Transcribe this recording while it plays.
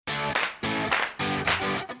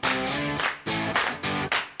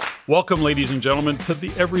Welcome, ladies and gentlemen, to the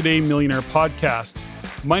Everyday Millionaire Podcast.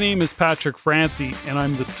 My name is Patrick Francie, and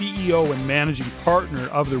I'm the CEO and managing partner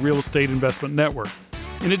of the Real Estate Investment Network.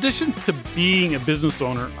 In addition to being a business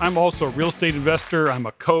owner, I'm also a real estate investor. I'm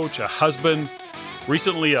a coach, a husband,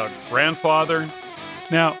 recently a grandfather.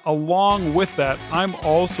 Now, along with that, I'm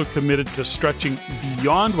also committed to stretching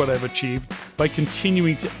beyond what I've achieved by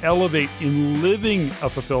continuing to elevate in living a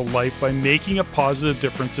fulfilled life by making a positive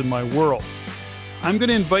difference in my world. I'm going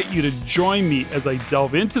to invite you to join me as I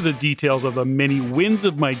delve into the details of the many wins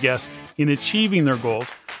of my guests in achieving their goals,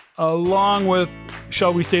 along with,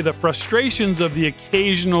 shall we say, the frustrations of the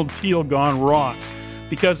occasional deal gone wrong.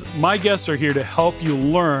 Because my guests are here to help you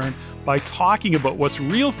learn by talking about what's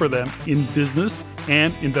real for them in business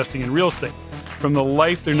and investing in real estate. From the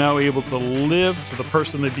life they're now able to live to the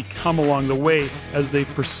person they've become along the way as they've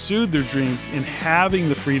pursued their dreams in having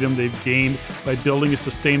the freedom they've gained by building a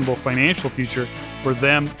sustainable financial future for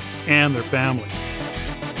them and their family.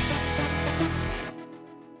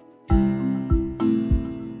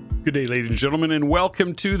 Good day, ladies and gentlemen, and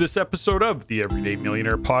welcome to this episode of the Everyday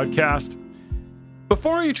Millionaire Podcast.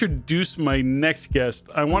 Before I introduce my next guest,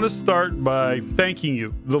 I want to start by thanking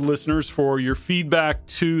you, the listeners, for your feedback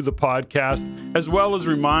to the podcast, as well as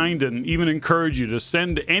remind and even encourage you to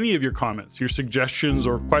send any of your comments, your suggestions,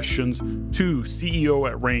 or questions to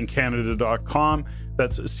ceo@reincanada.com.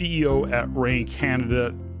 That's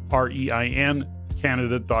ceo@reincanada, REIN,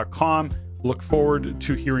 Canada.com. Look forward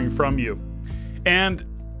to hearing from you. And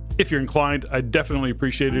if you're inclined, I'd definitely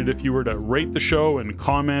appreciate it if you were to rate the show and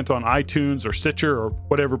comment on iTunes or Stitcher or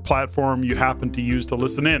whatever platform you happen to use to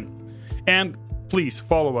listen in. And please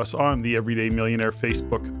follow us on the Everyday Millionaire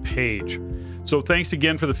Facebook page. So thanks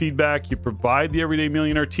again for the feedback you provide the Everyday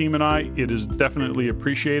Millionaire team and I. It is definitely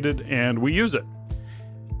appreciated and we use it.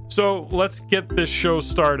 So let's get this show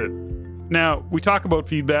started. Now, we talk about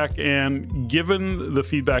feedback, and given the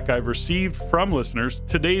feedback I've received from listeners,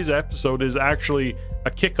 today's episode is actually a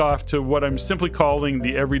kickoff to what I'm simply calling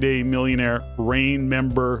the Everyday Millionaire REIN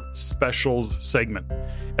Member Specials segment.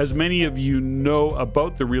 As many of you know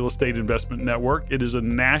about the Real Estate Investment Network, it is a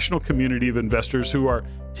national community of investors who are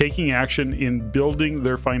taking action in building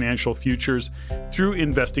their financial futures through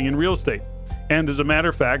investing in real estate. And as a matter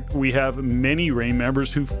of fact, we have many REIN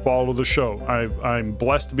members who follow the show. I'm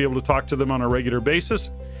blessed to be able to talk to them on a regular basis.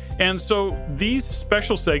 And so these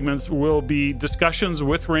special segments will be discussions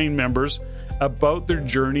with REIN members about their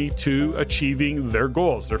journey to achieving their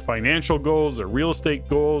goals, their financial goals, their real estate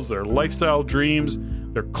goals, their lifestyle dreams,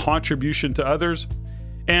 their contribution to others.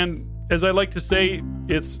 And as I like to say,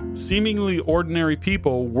 it's seemingly ordinary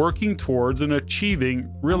people working towards and achieving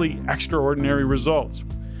really extraordinary results.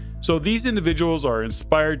 So these individuals are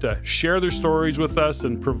inspired to share their stories with us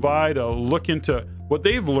and provide a look into what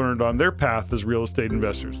they've learned on their path as real estate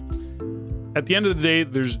investors. At the end of the day,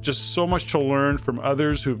 there's just so much to learn from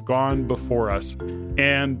others who've gone before us.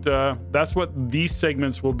 And that's what these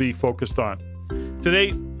segments will be focused on.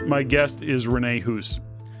 Today, my guest is Reneé Huse.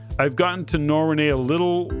 I've gotten to know Reneé a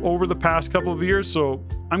little over the past couple of years, so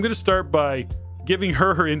I'm going to start by giving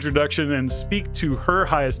her introduction and speak to her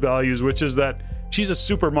highest values, which is that she's a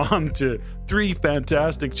super mom to 3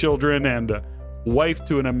 fantastic children and a wife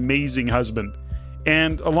to an amazing husband.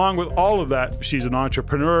 And along with all of that, she's an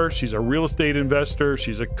entrepreneur, she's a real estate investor,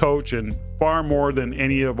 she's a coach, and far more than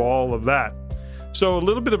any of all of that. So a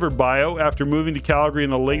little bit of her bio: after moving to Calgary in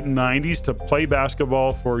the late 90s to play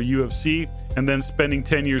basketball for UFC, and then spending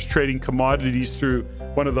 10 years trading commodities through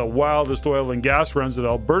one of the wildest oil and gas runs that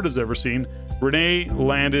Alberta's ever seen, Reneé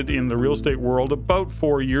landed in the real estate world about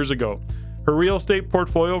 4 years ago. Her real estate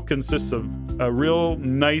portfolio consists of a real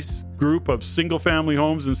nice group of single-family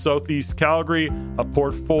homes in Southeast Calgary, a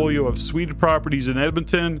portfolio of suite properties in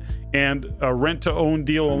Edmonton, and a rent-to-own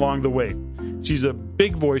deal along the way. She's a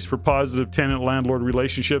big voice for positive tenant-landlord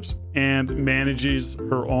relationships and manages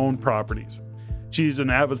her own properties. She's an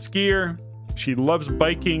avid skier. She loves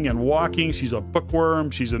biking and walking. She's a bookworm.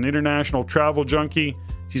 She's an international travel junkie.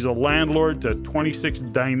 She's a landlord to 26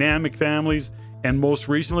 dynamic families. And most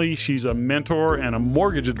recently, she's a mentor and a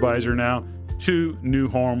mortgage advisor now to new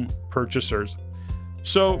home purchasers.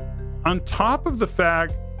 So on top of the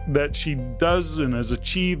fact that she does and has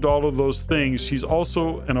achieved all of those things, she's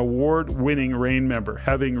also an award-winning REIN member,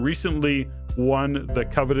 having recently won the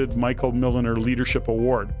coveted Michael Milliner Leadership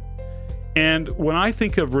Award. And when I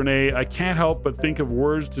think of Reneé, I can't help but think of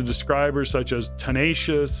words to describe her such as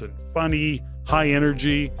tenacious and funny, high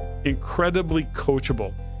energy, incredibly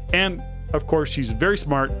coachable. And of course, she's very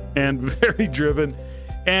smart and very driven,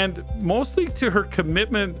 and mostly to her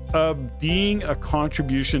commitment of being a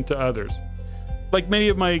contribution to others. Like many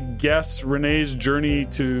of my guests, Renee's journey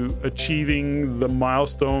to achieving the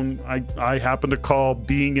milestone I happen to call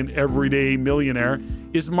being an everyday millionaire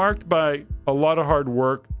is marked by a lot of hard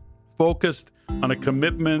work, focused on a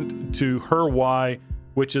commitment to her why,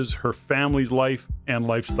 which is her family's life and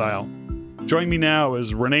lifestyle. Join me now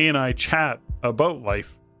as Renee and I chat about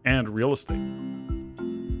life and real estate.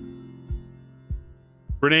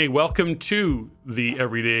 Renee, welcome to the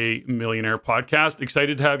Everyday Millionaire podcast.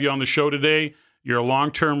 Excited to have you on the show today. You're a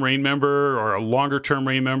long-term REIN member or a longer-term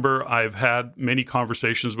REIN member. I've had many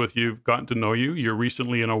conversations with you, gotten to know you. You're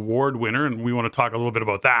recently an award winner, and we want to talk a little bit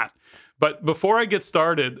about that. But before I get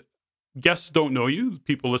started, guests don't know you.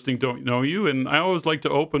 People listening don't know you. And I always like to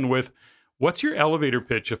open with, what's your elevator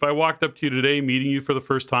pitch? If I walked up to you today, meeting you for the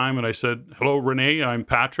first time, and I said, hello, Renee, I'm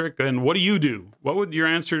Patrick, and what do you do? What would your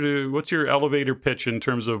answer to, what's your elevator pitch in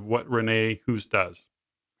terms of what Renée Huse does?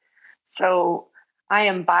 So I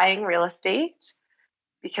am buying real estate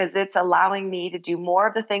because it's allowing me to do more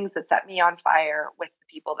of the things that set me on fire with the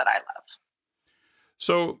people that I love.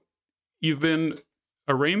 So you've been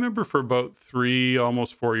a REIN member for about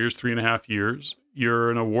almost 4 years, 3.5 years.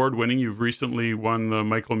 You're an award winning. You've recently won the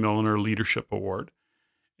Michael Milliner Leadership Award.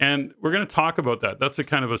 And we're going to talk about that. That's a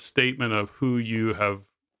kind of a statement of who you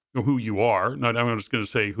are. Not, I'm just going to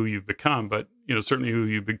say who you've become, but certainly who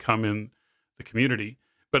you've become in the community,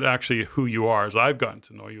 but actually who you are as I've gotten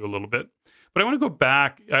to know you a little bit. But I want to go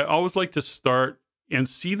back. I always like to start and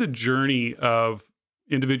see the journey of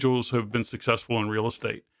individuals who have been successful in real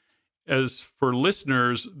estate. As for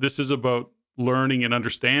listeners, this is about learning and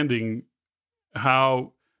understanding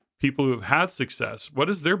how people who have had success, what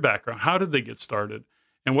is their background? How did they get started?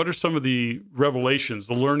 And what are some of the revelations,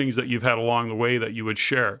 the learnings that you've had along the way that you would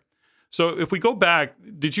share? So if we go back,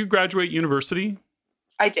 did you graduate university?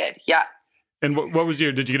 I did, yeah. And what was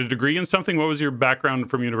did you get a degree in something? What was your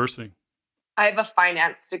background from university? I have a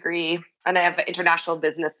finance degree and I have an international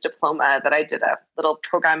business diploma that I did a little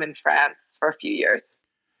program in France for a few years.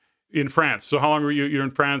 In France. So how long were you? You're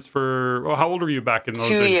in France for, how old were you back in those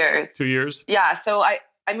days? 2 years. 2 years? Yeah. So I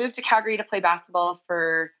moved to Calgary to play basketball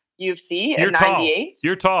for U of C in 98.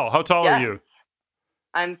 You're tall. How tall are you?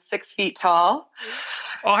 I'm 6 feet tall.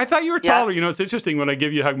 Oh, I thought you were taller. It's interesting when I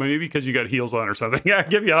give you a hug, maybe because you got heels on or something. I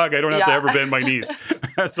give you a hug. I don't have to ever bend my knees.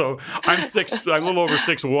 So I'm a little over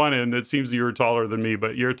 6'1", and it seems that you're taller than me,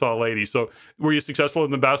 but you're a tall lady. So were you successful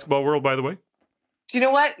in the basketball world, by the way? Do you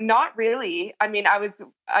know what? Not really. I mean, I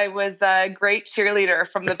was a great cheerleader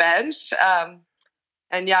from the bench.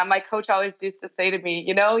 And yeah, my coach always used to say to me,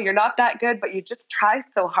 you're not that good, but you just try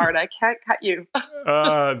so hard. I can't cut you.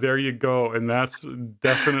 There you go. And that's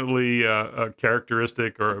definitely a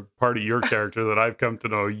characteristic or a part of your character that I've come to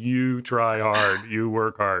know. You try hard, you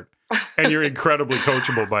work hard, and you're incredibly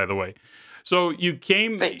coachable, by the way. So you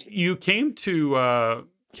came to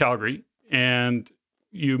Calgary and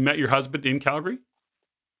you met your husband in Calgary?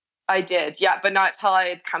 I did, yeah, but not till I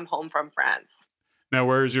had come home from France. Now,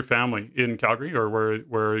 where is your family? In Calgary, or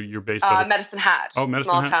where you're based? Medicine Hat. Oh,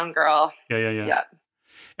 Medicine Small Hat. Town girl. Yeah.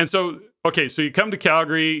 And so, okay, so you come to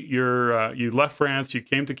Calgary. You left France. You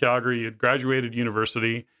came to Calgary. You graduated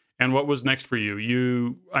university. And what was next for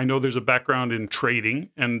you? I know there's a background in trading,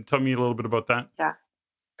 and tell me a little bit about that. Yeah.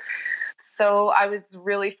 So I was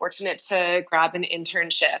really fortunate to grab an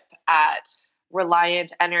internship at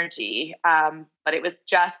Reliant Energy, but it was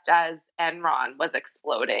just as Enron was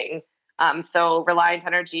exploding. So Reliant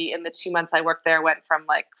Energy, in the 2 months I worked there, went from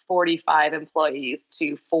like 45 employees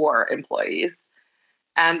to 4 employees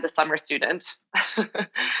and the summer student.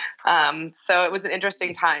 So it was an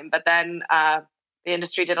interesting time. But then the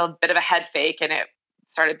industry did a bit of a head fake and it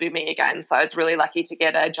started booming again. So I was really lucky to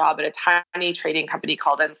get a job at a tiny trading company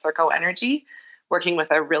called Encirco Energy, working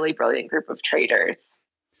with a really brilliant group of traders.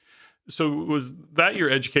 So was that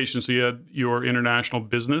your education? So you had your international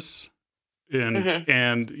business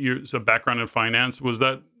and your background in finance. Was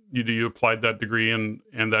that you applied that degree and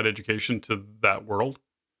that education to that world?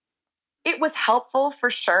 It was helpful for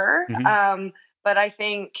sure. Mm-hmm. But I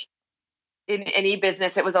think in any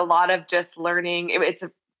business, it was a lot of just learning.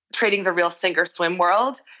 Trading's a real sink or swim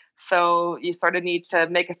world. So you sort of need to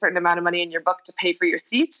make a certain amount of money in your book to pay for your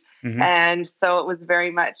seat. Mm-hmm. And so it was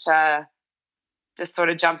very much just sort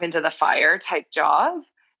of jump into the fire type job.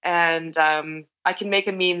 And I can make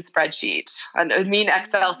a mean spreadsheet, a mean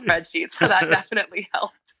Excel spreadsheet. So that definitely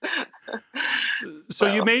helped.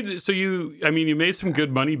 You made some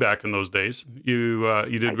good money back in those days. You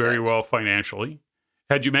did very well financially.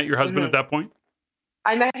 Had you met your husband at that point?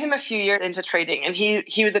 I met him a few years into trading, and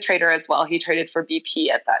he was a trader as well. He traded for BP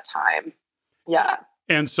at that time. Yeah.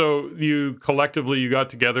 And so you collectively, you got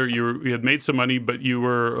together, you had made some money, but you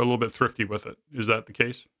were a little bit thrifty with it. Is that the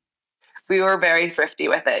case? We were very thrifty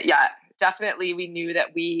with it. Yeah, definitely. We knew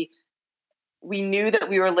that we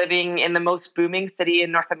were living in the most booming city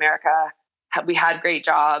in North America. We had great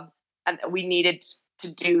jobs, and we needed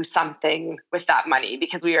to do something with that money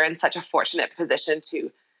because we were in such a fortunate position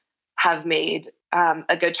to have made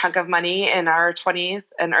a good chunk of money in our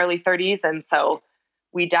 20s and early 30s. And so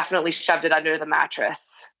we definitely shoved it under the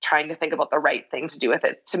mattress, trying to think about the right thing to do with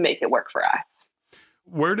it to make it work for us.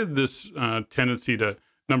 Where did this tendency to,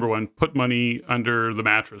 number one, put money under the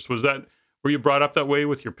mattress, were you brought up that way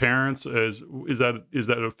with your parents? Is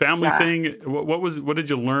that a family thing? What did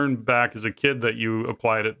you learn back as a kid that you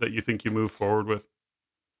applied it, that you think you moved forward with?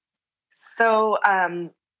 So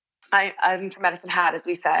I'm from Medicine Hat, as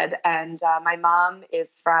we said, and my mom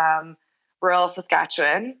is from rural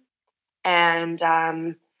Saskatchewan, and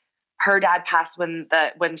her dad passed when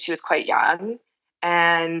she was quite young,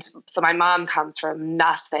 and so my mom comes from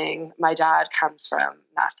nothing. My dad comes from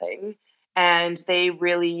nothing, and they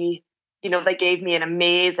really, they gave me an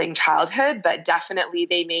amazing childhood, but definitely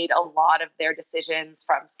they made a lot of their decisions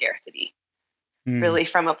from scarcity, really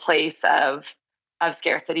from a place of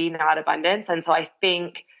scarcity, not abundance. And so I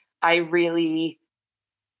think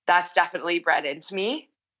that's definitely bred into me.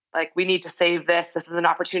 Like, we need to save this. This is an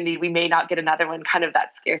opportunity. We may not get another one, kind of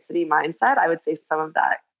that scarcity mindset. I would say some of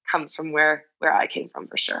that comes from where I came from,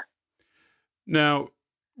 for sure. Now,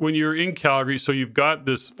 when you're in Calgary, so you've got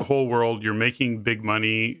this whole world, you're making big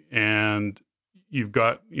money, and you've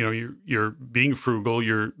got, you're being frugal,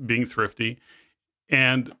 you're being thrifty,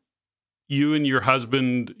 and you and your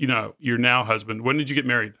husband, your now husband, when did you get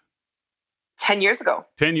married? 10 years ago.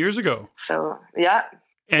 10 years ago. So, yeah.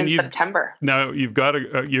 And in September. Now you've got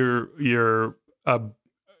you're a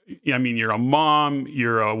mom,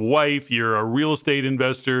 you're a wife, you're a real estate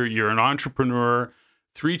investor, you're an entrepreneur,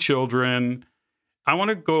 3 children. I want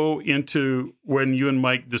to go into when you and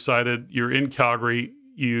Mike decided you're in Calgary,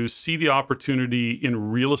 you see the opportunity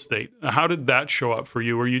in real estate. How did that show up for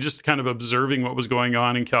you? Were you just kind of observing what was going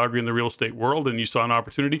on in Calgary in the real estate world and you saw an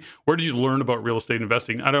opportunity? Where did you learn about real estate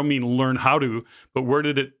investing? I don't mean learn how to, but where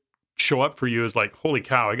did it show up for you as like, holy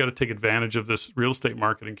cow, I got to take advantage of this real estate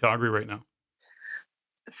market in Calgary right now?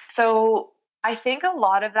 So I think a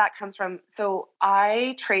lot of that comes from,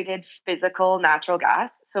 I traded physical natural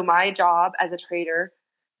gas. So my job as a trader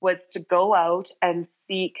was to go out and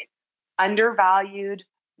seek undervalued,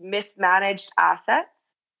 mismanaged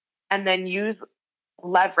assets, and then use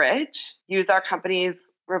our company's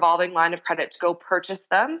revolving line of credit to go purchase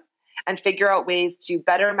them and figure out ways to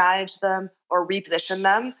better manage them or reposition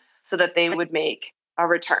them so that they would make a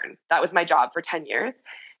return. That was my job for 10 years.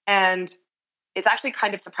 And it's actually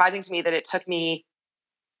kind of surprising to me that it took me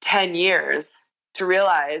 10 years to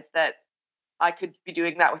realize that I could be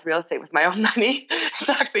doing that with real estate with my own money. It's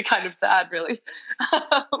actually kind of sad, really.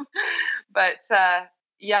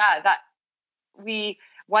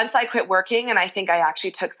 Once I quit working, and I think I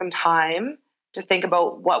actually took some time to think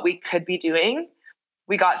about what we could be doing,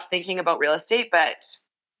 we got thinking about real estate. But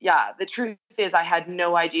yeah, the truth is I had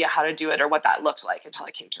no idea how to do it or what that looked like until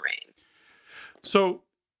I came to REIN. So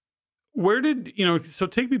so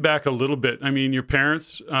take me back a little bit. I mean, your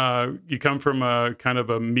parents, you come from a kind of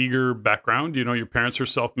a meager background. Your parents are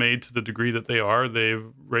self-made to the degree that they are. They've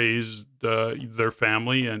raised their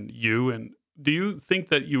family and you. And do you think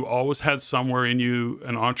that you always had somewhere in you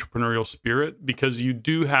an entrepreneurial spirit? Because you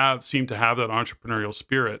seem to have that entrepreneurial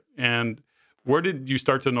spirit. And where did you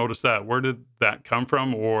start to notice that? Where did that come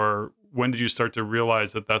from? Or when did you start to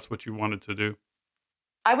realize that that's what you wanted to do?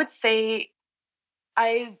 I would say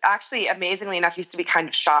I actually, amazingly enough, used to be kind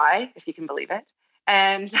of shy, if you can believe it.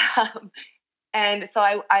 And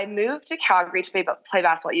so I moved to Calgary to play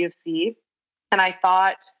basketball at UFC. And I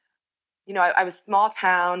thought, I was small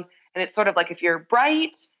town, and it's sort of like if you're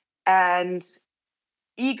bright and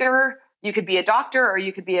eager, you could be a doctor or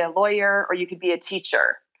you could be a lawyer or you could be a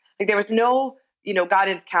teacher. Like, there was no,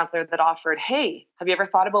 guidance counselor that offered, hey, have you ever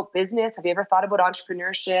thought about business? Have you ever thought about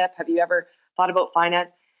entrepreneurship? Have you ever thought about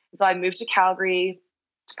finance? So I moved to Calgary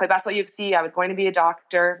to play basketball at UFC. I was going to be a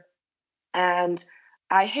doctor, and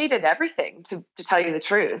I hated everything, to tell you the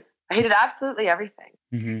truth. I hated absolutely everything.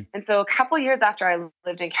 Mm-hmm. And so a couple of years after I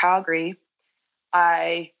lived in Calgary,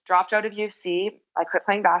 I dropped out of UFC. I quit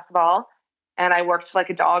playing basketball, and I worked like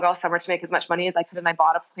a dog all summer to make as much money as I could. And I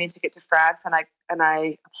bought a plane ticket to France, and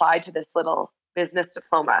I applied to this little business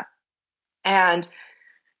diploma. And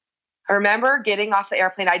I remember getting off the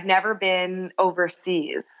airplane. I'd never been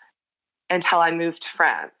overseas until I moved to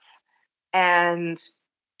France. And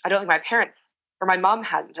I don't think my parents or my mom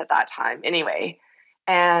hadn't at that time anyway.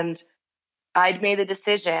 And I'd made a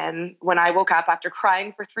decision when I woke up after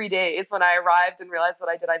crying for 3 days. When I arrived and realized what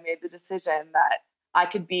I did, I made the decision that I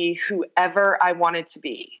could be whoever I wanted to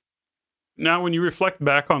be. Now, when you reflect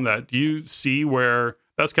back on that, do you see where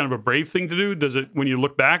that's kind of a brave thing to do? Does it, when you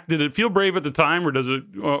look back, did it feel brave at the time, or does it,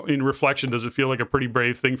 in reflection, does it feel like a pretty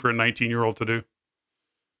brave thing for a 19-year-old to do?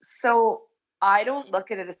 So I don't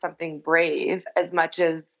look at it as something brave as much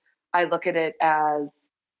as I look at it as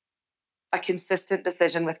a consistent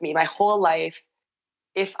decision with me my whole life.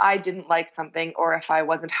 If I didn't like something or if I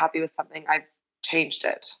wasn't happy with something, I've changed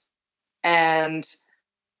it. And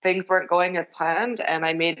things weren't going as planned, and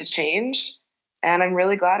I made a change, and I'm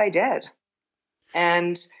really glad I did.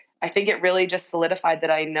 And I think it really just solidified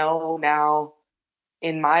that I know now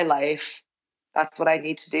in my life, that's what I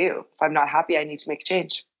need to do. If I'm not happy, I need to make a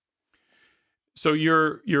change. So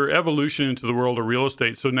your evolution into the world of real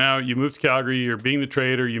estate. So now you move to Calgary, you're being the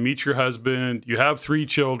trader, you meet your husband, you have 3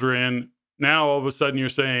 children. Now all of a sudden you're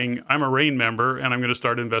saying, I'm a REIN member and I'm going to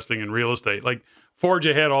start investing in real estate. Like, forge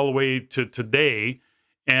ahead all the way to today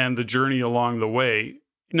and the journey along the way.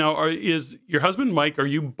 Now, is your husband, Mike, are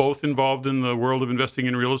you both involved in the world of investing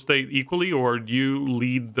in real estate equally, or do you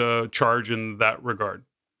lead the charge in that regard?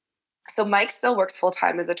 So Mike still works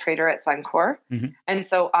full-time as a trader at Suncor. Mm-hmm. And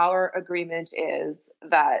so our agreement is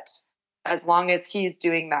that as long as he's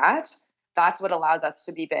doing that, that's what allows us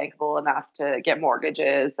to be bankable enough to get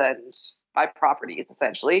mortgages and buy properties,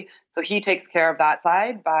 essentially. So he takes care of that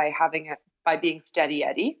side by being steady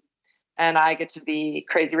Eddie, and I get to be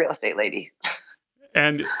crazy real estate lady.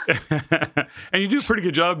 And and you do a pretty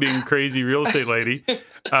good job being crazy real estate lady.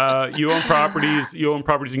 You own properties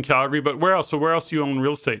in Calgary, but where else? So where else do you own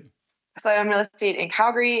real estate? So I own real estate in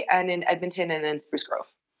Calgary and in Edmonton and in Spruce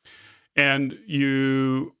Grove. And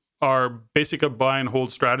you are basic a buy and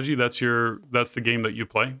hold strategy. That's the game that you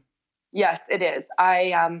play? Yes, it is.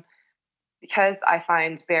 Because I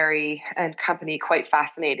find Barry and company quite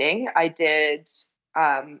fascinating, I did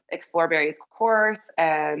explore Barry's course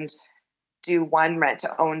and do one rent to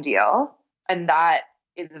own deal. And that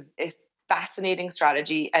is a fascinating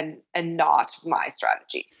strategy and not my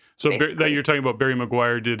strategy. So that you're talking about, Barry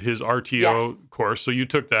McGuire did his RTO course. So you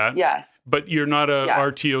took that. Yes. But you're not a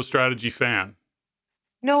RTO strategy fan.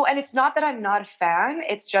 No, and it's not that I'm not a fan.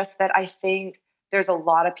 It's just that I think there's a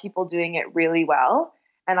lot of people doing it really well.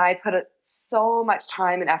 And I put so much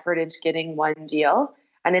time and effort into getting one deal.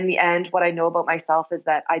 And in the end, what I know about myself is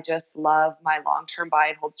that I just love my long-term buy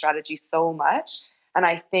and hold strategy so much. And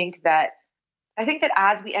I think that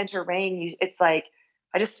as we enter REIN, it's like,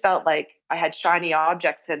 I just felt like I had shiny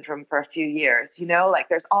object syndrome for a few years, like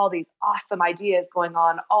there's all these awesome ideas going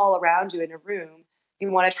on all around you in a room.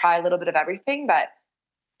 You want to try a little bit of everything. But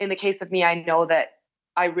in the case of me, I know that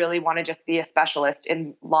I really want to just be a specialist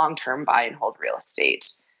in long-term buy and hold real estate.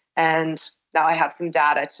 And now I have some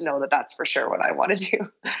data to know that that's for sure what I want to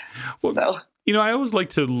do. Well, I always like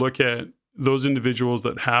to look at those individuals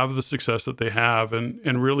that have the success that they have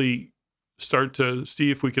and really start to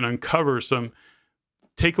see if we can uncover some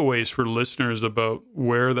takeaways for listeners about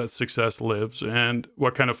where that success lives and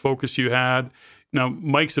what kind of focus you had. Now,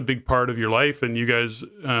 Mike's a big part of your life, and you guys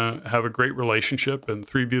have a great relationship and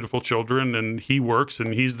 3 beautiful children, and he works,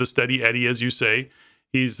 and he's the steady Eddie, as you say.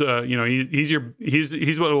 He's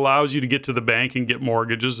he's what allows you to get to the bank and get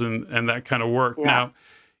mortgages and that kind of work. Yeah. Now,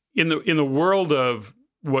 in the world of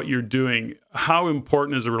what you're doing, how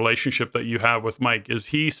important is the relationship that you have with Mike? Is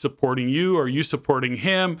he supporting you? Are you supporting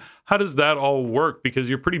him? How does that all work? Because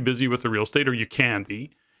you're pretty busy with the real estate, or you can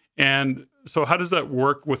be. And so how does that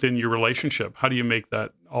work within your relationship? How do you make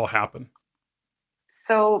that all happen?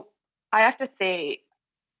 So I have to say,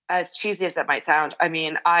 as cheesy as it might sound, I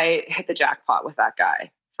mean, I hit the jackpot with that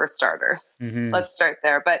guy, for starters. Mm-hmm. Let's start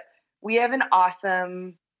there. But we have an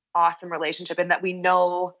awesome, awesome relationship in that we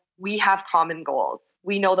know we have common goals.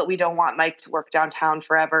 We know that we don't want Mike to work downtown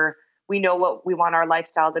forever. We know what we want our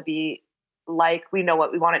lifestyle to be like. We know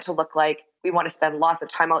what we want it to look like. We want to spend lots of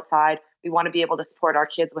time outside. We want to be able to support our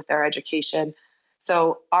kids with their education.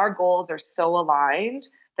 So our goals are so aligned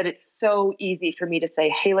that it's so easy for me to say,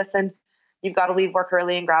 hey, listen, you've got to leave work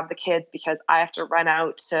early and grab the kids because I have to run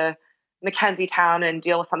out to Mackenzie Town and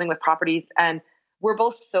deal with something with properties. And we're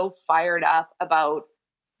both so fired up about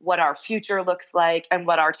what our future looks like and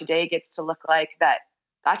what our today gets to look like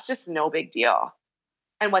that's just no big deal.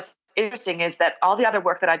 And what's interesting is that all the other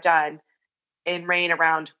work that I've done in REIN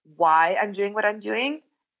around why I'm doing what I'm doing,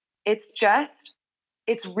 it's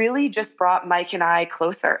really just brought Mike and I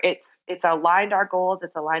closer. It's aligned our goals,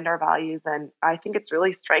 it's aligned our values, and I think it's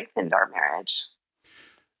really strengthened our marriage.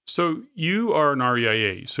 So you are an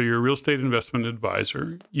REIA, so you're a real estate investment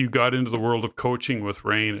advisor. You got into the world of coaching with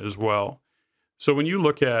Rain as well. So when you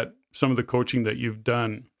look at some of the coaching that you've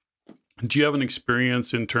done, do you have an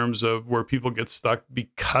experience in terms of where people get stuck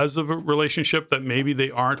because of a relationship that maybe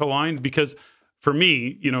they aren't aligned? Because for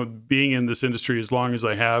me, being in this industry as long as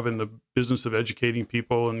I have in the business of educating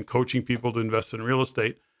people and coaching people to invest in real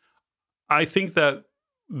estate, I think that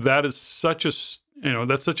is such a,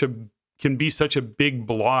 can be such a big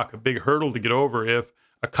block, a big hurdle to get over if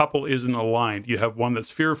a couple isn't aligned. You have one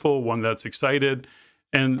that's fearful, one that's excited.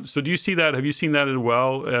 And so do you see that? Have you seen that as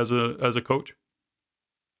well as a coach?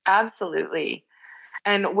 Absolutely.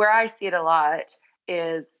 And where I see it a lot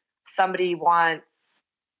is somebody wants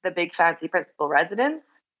the big fancy principal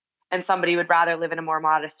residence and somebody would rather live in a more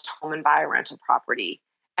modest home and buy a rental property.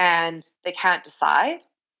 And they can't decide,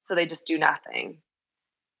 so they just do nothing.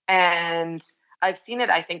 And I've seen it,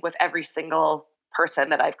 I think, with every single person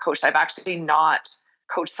that I've coached. I've actually not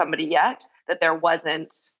coached somebody yet that there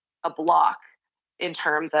wasn't a block in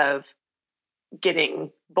terms of getting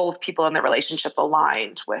both people in the relationship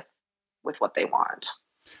aligned with what they want.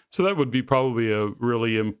 So that would be probably a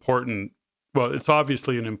really important, well, it's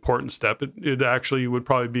obviously an important step. It actually would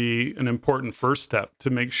probably be an important first step to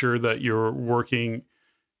make sure that you're working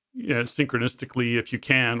synchronistically, if you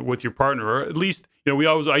can, with your partner. Or at least,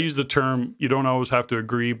 I use the term, you don't always have to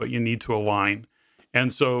agree, but you need to align.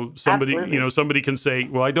 And so somebody can say,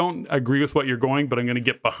 well, I don't agree with what you're going, but I'm going to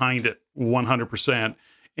get behind it 100%.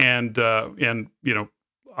 And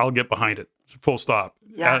I'll get behind it, full stop.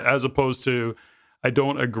 Yeah. As opposed to, I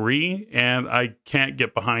don't agree and I can't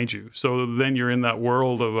get behind you. So then you're in that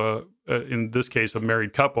world of in this case, a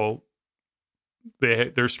married couple.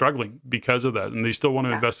 They're struggling because of that, and they still want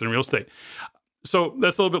to invest in real estate. So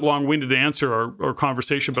that's a little bit long-winded to answer our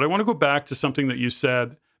conversation, but I want to go back to something that you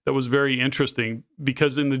said that was very interesting,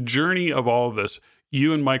 because in the journey of all of this,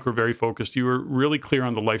 you and Mike were very focused. You were really clear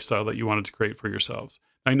on the lifestyle that you wanted to create for yourselves.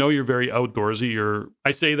 I know you're very outdoorsy.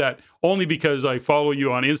 I say that only because I follow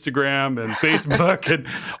you on Instagram and Facebook and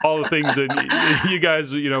all the things that you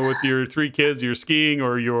guys, with your 3 kids, you're skiing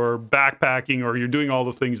or you're backpacking or you're doing all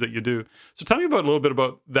the things that you do. So tell me a little bit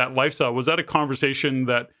about that lifestyle. Was that a conversation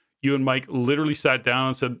that you and Mike literally sat down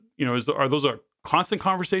and said, are those a constant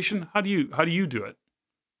conversation? How do you do it?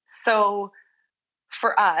 So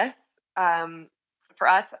for us,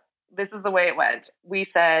 this is the way it went. We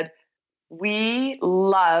said, we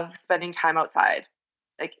love spending time outside.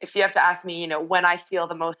 Like, if you have to ask me, when I feel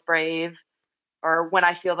the most brave or when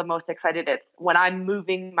I feel the most excited, it's when I'm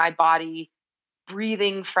moving my body,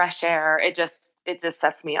 breathing fresh air. It just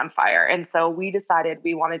sets me on fire. And so we decided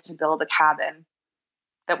we wanted to build a cabin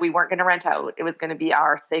that we weren't going to rent out. It was going to be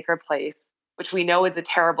our sacred place, which we know is a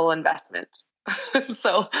terrible investment.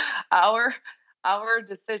 So our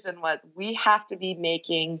decision was, we have to be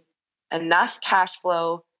making enough cash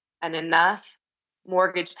flow and enough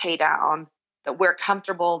mortgage pay down that we're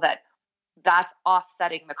comfortable that that's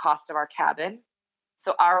offsetting the cost of our cabin.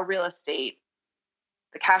 So our real estate,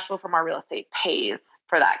 the cash flow from our real estate pays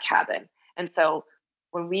for that cabin. And so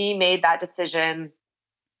when we made that decision,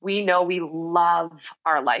 we know we love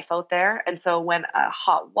our life out there. And so when a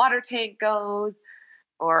hot water tank goes,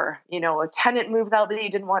 or, a tenant moves out that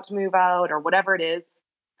you didn't want to move out, or whatever it is,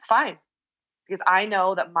 it's fine. Because I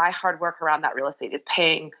know that my hard work around that real estate is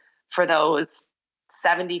paying for those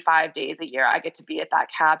 75 days a year I get to be at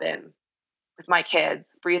that cabin with my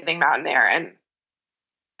kids, breathing mountain air,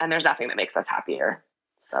 and there's nothing that makes us happier.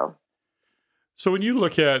 So when you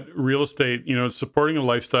look at real estate, it's supporting a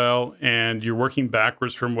lifestyle, and you're working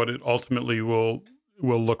backwards from what it ultimately will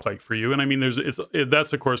look like for you. And I mean,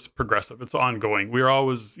 that's of course progressive. It's ongoing. We're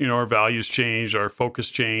always, our values change, our focus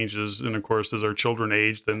changes, and of course, as our children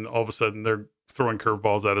age, then all of a sudden they're throwing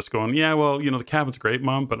curveballs at us, going, "Yeah, well, the cabin's great,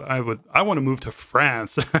 Mom, but I want to move to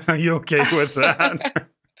France." Are you okay with that?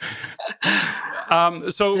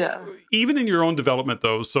 Even in your own development,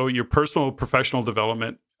 though, so your personal, professional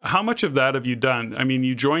development, how much of that have you done? I mean,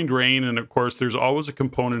 you joined Rain, and of course, there's always a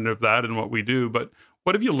component of that in what we do, but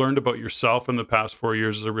what have you learned about yourself in the past 4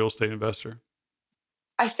 years as a real estate investor?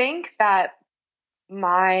 I think that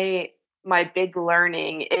my big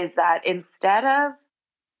learning is that instead of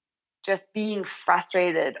just being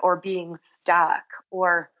frustrated or being stuck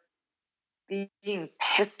or being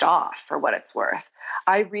pissed off, for what it's worth,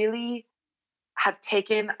 I really have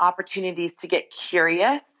taken opportunities to get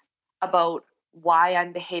curious about why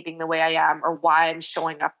I'm behaving the way I am or why I'm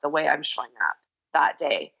showing up the way I'm showing up that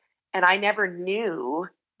day. And I never knew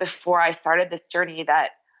before I started this journey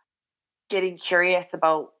that getting curious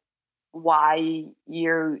about why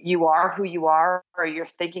you are who you are, or you're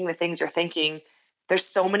thinking the things you're thinking, there's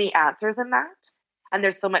so many answers in that. And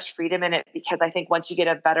there's so much freedom in it, because I think once you get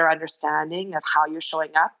a better understanding of how you're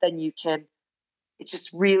showing up, then it's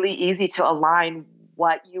just really easy to align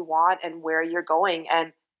what you want and where you're going.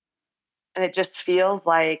 And it just feels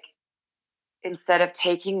like, instead of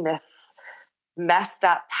taking this messed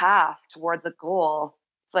up path towards a goal,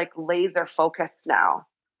 it's like laser focused now.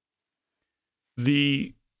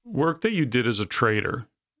 The work that you did as a trader,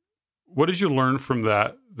 what did you learn from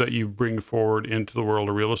that you bring forward into the world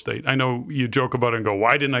of real estate? I know you joke about it and go,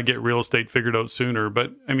 why didn't I get real estate figured out sooner?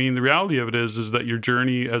 But I mean, the reality of it is that your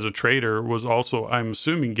journey as a trader was also, I'm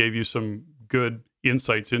assuming, gave you some good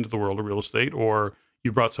insights into the world of real estate, or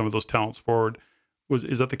you brought some of those talents forward.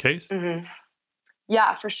 Is that the case? Mm-hmm.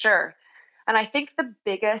 Yeah, for sure. And I think the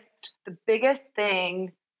biggest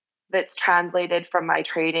thing that's translated from my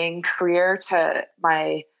trading career to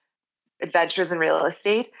my adventures in real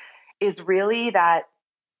estate is really that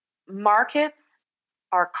markets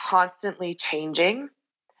are constantly changing.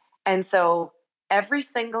 And so every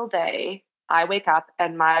single day I wake up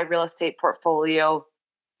and my real estate portfolio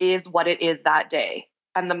is what it is that day.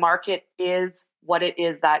 And the market is what it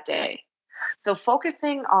is that day. So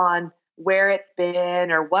focusing on where it's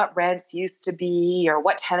been, or what rents used to be, or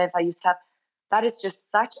what tenants I used to have, that is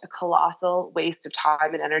just such a colossal waste of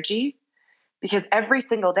time and energy. Because every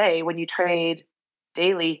single day when you trade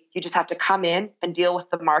daily, you just have to come in and deal with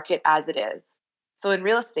the market as it is. So in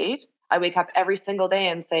real estate, I wake up every single day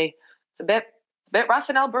and say, it's a bit rough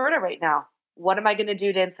in Alberta right now. What am I going to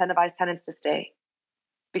do to incentivize tenants to stay?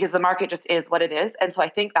 Because the market just is what it is. And so I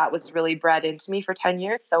think that was really bred into me for 10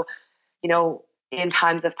 years. So, in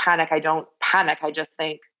times of panic, I don't panic. I just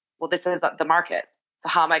think, well, this is the market. So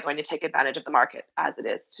how am I going to take advantage of the market as it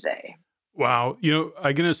is today? Wow.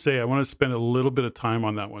 I'm going to say, I want to spend a little bit of time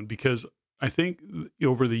on that one, because I think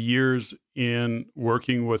over the years in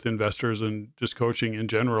working with investors and just coaching in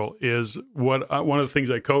general, is one of the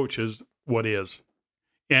things I coach is what is.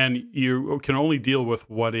 And you can only deal with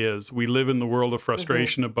what is. We live in the world of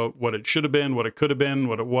frustration about what it should have been, what it could have been,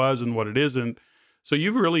 what it was, and what it isn't. So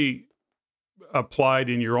you've really applied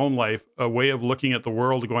in your own life a way of looking at the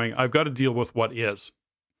world going, I've got to deal with what is,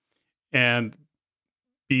 and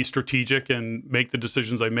be strategic and make the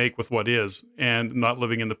decisions I make with what is, and not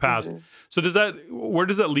living in the past. So where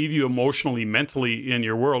does that leave you emotionally, mentally in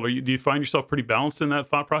your world? Do you find yourself pretty balanced in that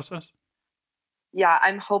thought process? Yeah,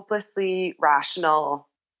 I'm hopelessly rational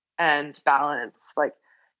and balanced. Like,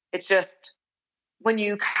 it's just, when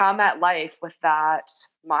you come at life with that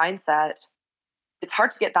mindset, it's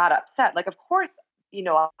hard to get that upset. Like, of course,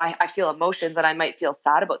 I feel emotions and I might feel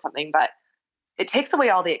sad about something, but it takes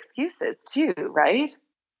away all the excuses too, right?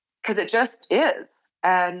 Because it just is,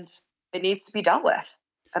 and it needs to be dealt with,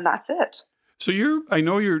 and that's it. So I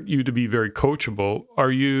know you to be very coachable.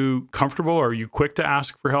 Are you comfortable? Are you quick to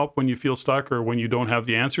ask for help when you feel stuck or when you don't have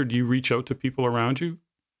the answer? Do you reach out to people around you?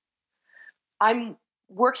 I'm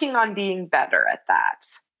working on being better at that.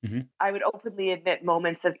 Mm-hmm. I would openly admit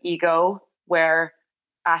moments of ego where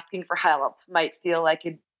asking for help might feel like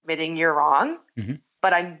admitting you're wrong,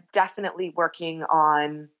 but I'm definitely working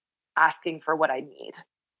on asking for what I need.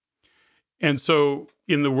 And so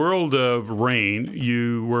in the world of REIN,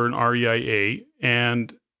 you were an REIA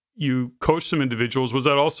and you coached some individuals. Was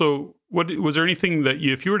that also, was there anything that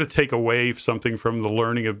if you were to take away something from the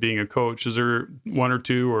learning of being a coach, is there one or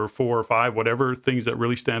two or four or five, whatever things that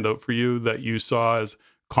really stand out for you that you saw as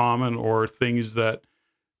common, or things that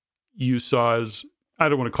you saw as, I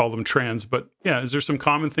don't want to call them trends, but yeah, is there some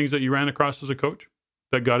common things that you ran across as a coach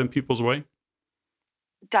that got in people's way?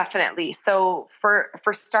 Definitely. So for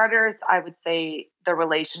starters, I would say the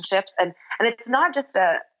relationships, and it's not just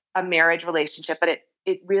a marriage relationship, but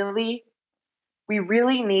we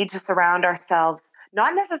really need to surround ourselves,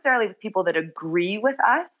 not necessarily with people that agree with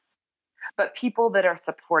us, but people that are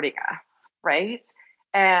supporting us. Right.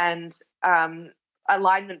 And,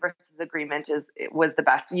 alignment versus agreement was the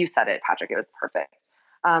best. You said it, Patrick. It was perfect.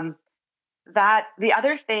 That the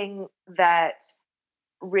other thing that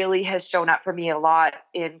really has shown up for me a lot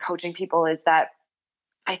in coaching people is that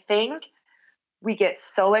I think we get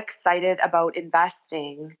so excited about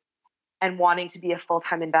investing and wanting to be a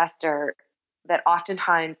full-time investor that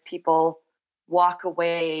oftentimes people walk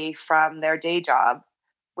away from their day job,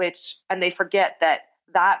 and they forget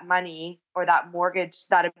that money or that mortgage,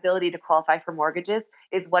 that ability to qualify for mortgages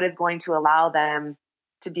is what is going to allow them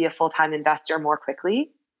to be a full-time investor more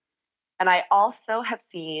quickly. And I also have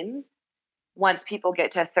seen, once people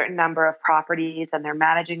get to a certain number of properties and they're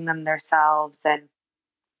managing them themselves, and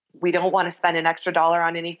we don't want to spend an extra dollar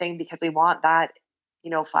on anything because we want that,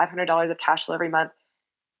 $500 of cash flow every month,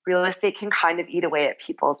 real estate can kind of eat away at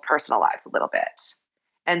people's personal lives a little bit.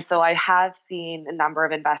 And so I have seen a number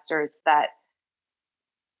of investors that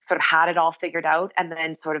sort of had it all figured out and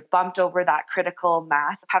then sort of bumped over that critical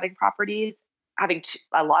mass of having properties,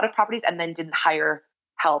 a lot of properties, and then didn't hire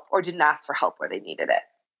help or didn't ask for help where they needed it.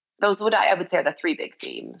 Those I would say are the three big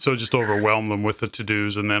themes. So just overwhelm them with the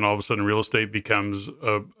to-dos, and then all of a sudden real estate becomes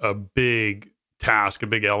a big task, a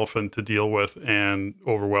big elephant to deal with, and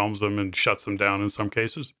overwhelms them and shuts them down in some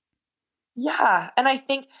cases. Yeah. And I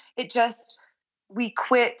think we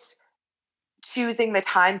quit choosing the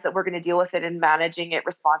times that we're going to deal with it and managing it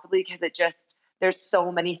responsibly because there's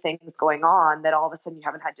so many things going on that all of a sudden you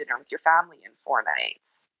haven't had dinner with your family in 4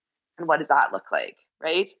 nights. And what does that look like,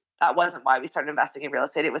 right? That wasn't why we started investing in real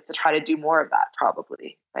estate. It was to try to do more of that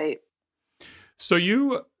probably, right? So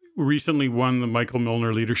you recently won the Michael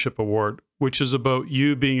Milner Leadership Award, which is about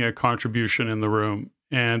you being a contribution in the room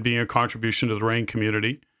and being a contribution to the RAIN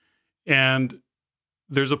community. And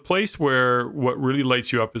there's a place where what really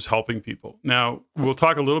lights you up is helping people. Now, we'll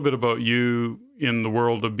talk a little bit about you in the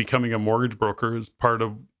world of becoming a mortgage broker as part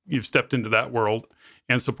of, you've stepped into that world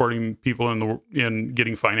and supporting people in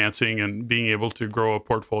getting financing and being able to grow a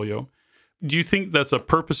portfolio. Do you think that's a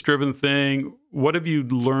purpose-driven thing? What have you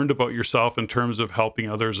learned about yourself in terms of helping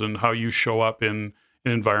others and how you show up in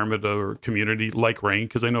an environment or community like RAIN?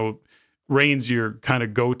 Because I know RAIN's your kind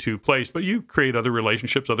of go-to place, but you create other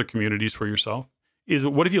relationships, other communities for yourself.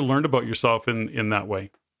 What have you learned about yourself in that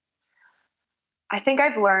way? I think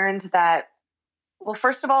I've learned that, well,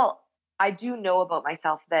 first of all, I do know about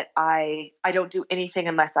myself that I don't do anything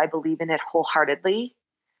unless I believe in it wholeheartedly.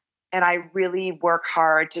 And I really work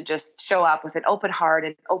hard to just show up with an open heart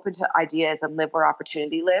and open to ideas and live where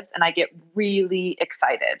opportunity lives. And I get really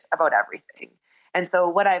excited about everything. And so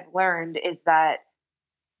what I've learned is that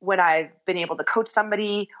when I've been able to coach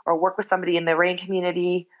somebody or work with somebody in the RAIN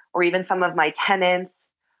community, or even some of my tenants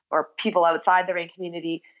or people outside the RAIN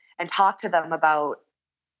community, and talk to them about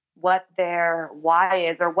what their why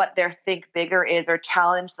is or what their think bigger is, or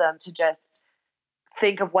challenge them to just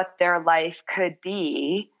think of what their life could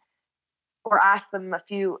be, or ask them a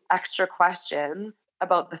few extra questions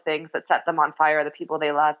about the things that set them on fire, the people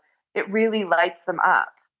they love, it really lights them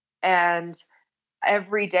up. And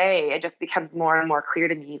every day it just becomes more and more clear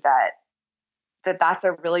to me that that's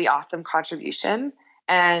a really awesome contribution.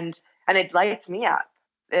 And it lights me up.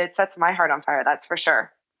 It sets my heart on fire, that's for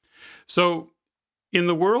sure. So in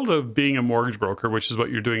the world of being a mortgage broker, which is what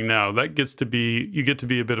you're doing now, you get to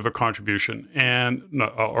be a bit of a contribution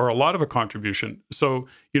or a lot of a contribution. So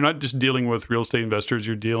you're not just dealing with real estate investors,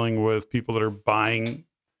 you're dealing with people that are buying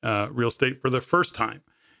real estate for the first time.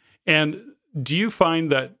 And do you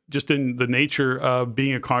find that just in the nature of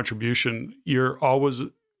being a contribution, you're always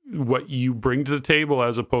what you bring to the table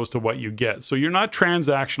as opposed to what you get? So you're not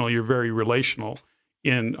transactional, you're very relational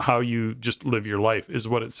in how you just live your life, is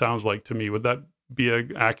what it sounds like to me. Would that be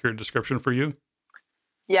an accurate description for you?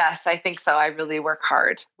 Yes, I think so. I really work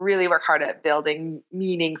hard at building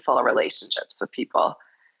meaningful relationships with people.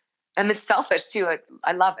 And it's selfish too.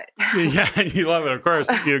 I love it. Yeah, you love it, of course.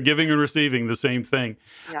 You're giving and receiving the same thing.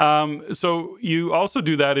 Yeah. So you also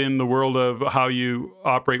do that in the world of how you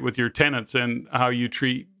operate with your tenants and how you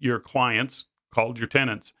treat your clients, called your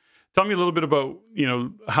tenants. Tell me a little bit about,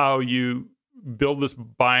 how you build this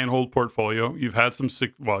buy and hold portfolio. You've had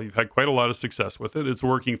you've had quite a lot of success with it. It's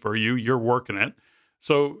working for you. You're working it.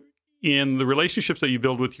 So in the relationships that you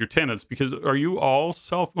build with your tenants, because are you all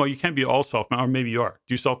you can't be all or maybe you are.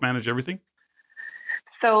 Do you self-manage everything?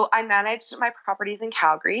 So I manage my properties in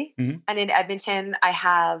Calgary, and in Edmonton, I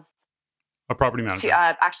have a property manager.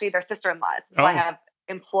 Actually, they're sister-in-laws. So I have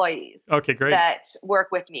employees that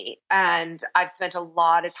work with me, and I've spent a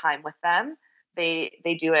lot of time with them. They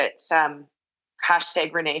do it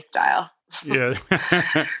hashtag Reneé style. Yeah.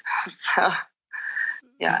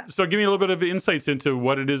 Yeah. So give me a little bit of insights into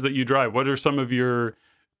what it is that you drive. What are some of your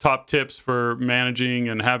top tips for managing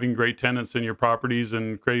and having great tenants in your properties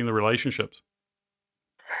and creating the relationships?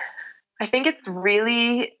 I think it's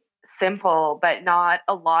really simple, but not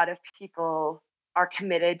a lot of people are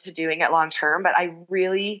committed to doing it long term. But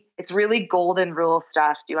it's really golden rule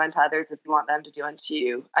stuff. Do unto others as you want them to do unto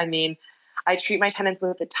you. I mean, I treat my tenants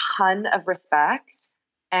with a ton of respect,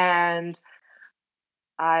 and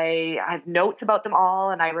I have notes about them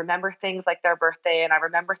all, and I remember things like their birthday, and I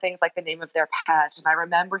remember things like the name of their pet, and I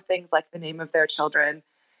remember things like the name of their children.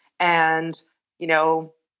 And,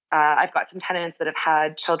 I've got some tenants that have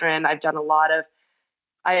had children. I've done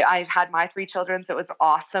I've had my 3 children, so it was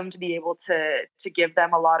awesome to be able to give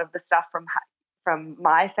them a lot of the stuff from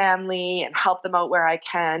my family and help them out where I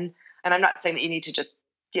can. And I'm not saying that you need to just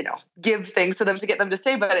give things to them to get them to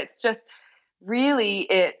stay, but it's just really,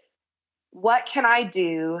 it's what can I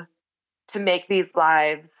do to make these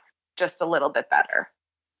lives just a little bit better,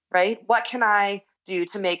 right? What can I do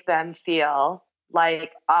to make them feel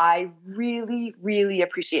like I really, really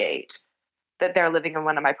appreciate that they're living in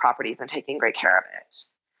one of my properties and taking great care of it.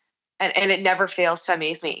 And it never fails to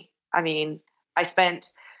amaze me. I mean, I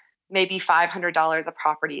spent maybe $500 a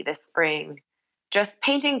property this spring just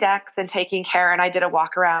painting decks and taking care. And I did a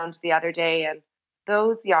walk around the other day, and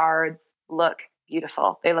those yards look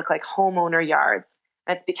beautiful. They look like homeowner yards.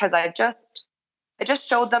 And it's because I just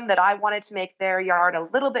showed them that I wanted to make their yard a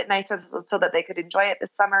little bit nicer so that they could enjoy it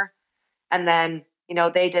this summer. And then,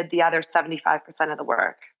 they did the other 75% of the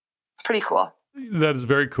work. It's pretty cool. That is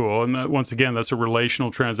very cool. And once again, that's a relational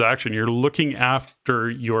transaction. You're looking after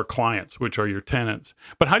your clients, which are your tenants.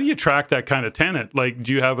 But how do you attract that kind of tenant? Like,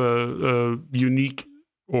 do you have a unique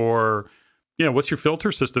or, what's your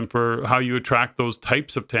filter system for how you attract those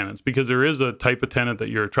types of tenants? Because there is a type of tenant that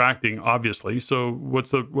you're attracting, obviously. So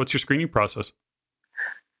what's your screening process?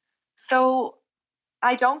 So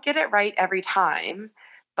I don't get it right every time,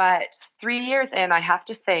 but 3 years in, I have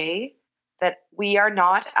to say that we are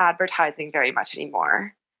not advertising very much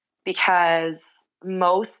anymore, because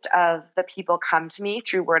most of the people come to me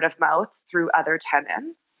through word of mouth, through other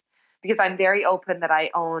tenants, because I'm very open that I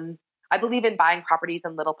believe in buying properties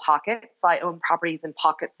in little pockets. So I own properties in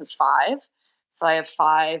pockets of 5. So I have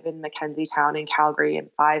 5 in Mackenzie Town in Calgary,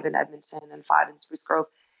 and 5 in Edmonton, and 5 in Spruce Grove.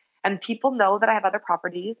 And people know that I have other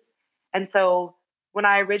properties. And so when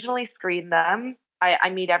I originally screened them,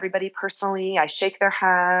 I meet everybody personally. I shake their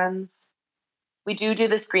hands. We do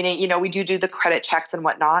the screening, we do the credit checks and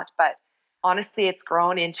whatnot, but honestly, it's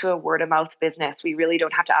grown into a word of mouth business. We really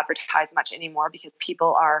don't have to advertise much anymore, because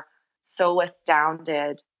people are so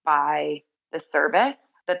astounded by the service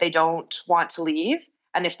that they don't want to leave.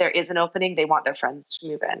 And if there is an opening, they want their friends to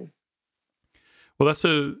move in. Well,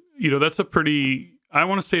 that's a pretty, I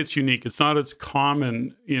want to say it's unique. It's not as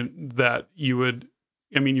common that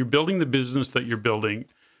you're building the business that you're building.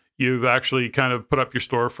 You've actually kind of put up your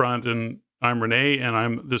storefront, and I'm Renee, and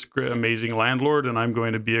I'm this amazing landlord, and I'm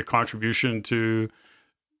going to be a contribution to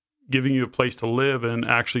giving you a place to live and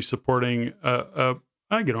actually supporting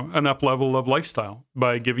an up level of lifestyle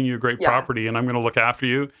by giving you a great property, and I'm going to look after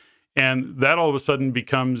you. And that all of a sudden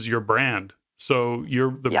becomes your brand. So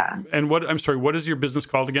and what is your business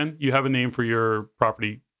called again? You have a name for your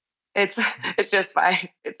property. It's just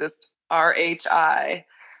RHI.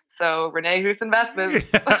 So Reneé Huse Investments.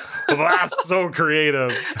 Well, that's so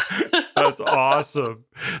creative. That's awesome.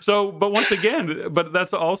 So, but once again,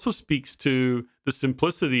 that also speaks to the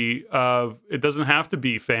simplicity of, it doesn't have to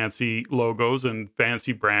be fancy logos and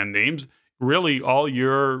fancy brand names. Really, all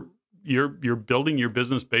you're building your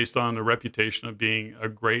business based on a reputation of being a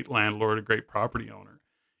great landlord, a great property owner.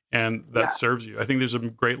 And that serves you. I think there's some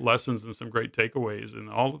great lessons and some great takeaways in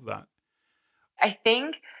all of that. I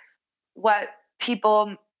think what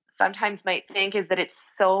people sometimes might think is that it's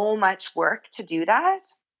so much work to do that,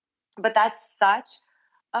 but that's such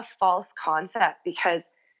a false concept, because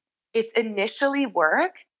it's initially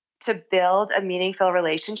work to build a meaningful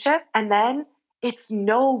relationship, and then it's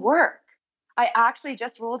no work. I actually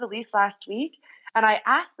just rolled a lease last week, and I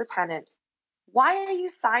asked the tenant, "Why are you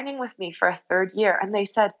signing with me for a 3rd year?" And they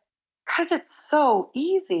said, "'Cause it's so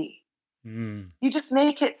easy. You just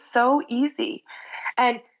make it so easy."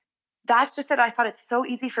 And that's just it. I thought it's so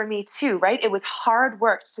easy for me too, right? It was hard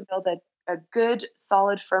work to build a good,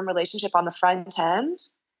 solid, firm relationship on the front end.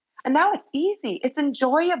 And now it's easy. It's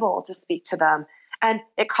enjoyable to speak to them. And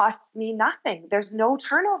it costs me nothing. There's no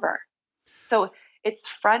turnover. So it's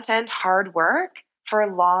front end hard work for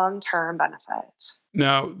long-term benefit.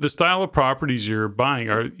 Now, the style of properties you're buying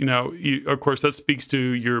are, of course, that speaks to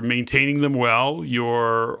you're maintaining them well.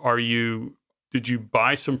 Did you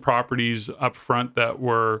buy some properties up front that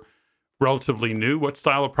were relatively new? What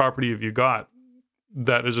style of property have you got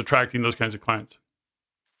that is attracting those kinds of clients?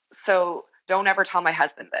 So don't ever tell my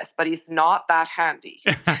husband this, but he's not that handy.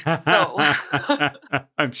 So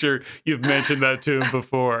I'm sure you've mentioned that to him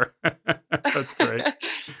before. That's great.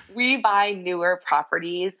 We buy newer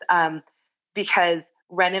properties because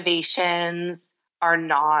renovations are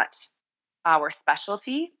not our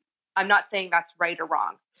specialty. I'm not saying that's right or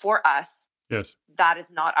wrong. For us, yes, that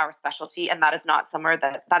is not our specialty, and that is not somewhere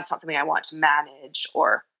that is not something I want to manage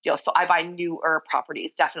or deal. So I buy newer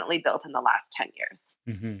properties, definitely built in the last 10 years.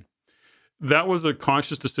 Mm-hmm. That was a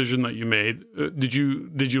conscious decision that you made. Did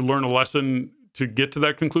you learn a lesson to get to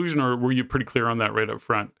that conclusion, or were you pretty clear on that right up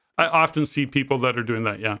front? I often see people that are doing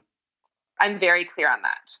that. Yeah, I'm very clear on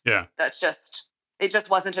that. Yeah, it just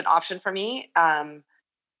wasn't an option for me.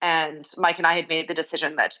 And Mike and I had made the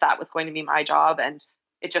decision that that was going to be my job, and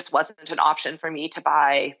it just wasn't an option for me to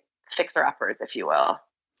buy fixer-uppers, if you will.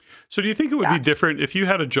 So do you think it would be different if you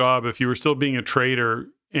had a job, if you were still being a trader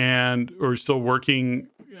or still working?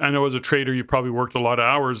 I know as a trader, you probably worked a lot of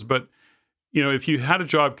hours, but if you had a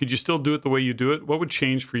job, could you still do it the way you do it? What would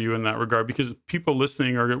change for you in that regard? Because people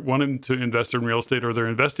listening are wanting to invest in real estate, or they're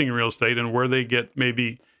investing in real estate, and where they get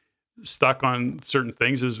maybe stuck on certain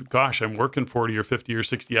things is, gosh, I'm working 40 or 50 or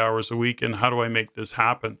 60 hours a week, and how do I make this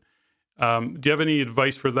happen? Do you have any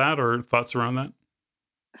advice for that or thoughts around that?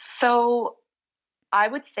 So I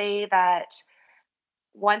would say that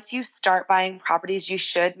once you start buying properties, you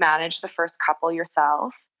should manage the first couple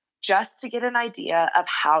yourself, just to get an idea of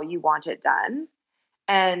how you want it done.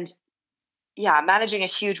 And managing a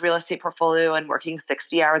huge real estate portfolio and working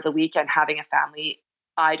 60 hours a week and having a family,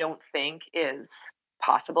 I don't think is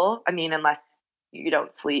possible. I mean, unless you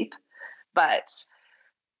don't sleep, but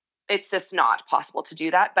it's just not possible to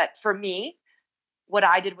do that. But for me, what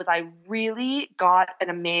I did was I really got an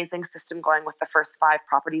amazing system going with the first 5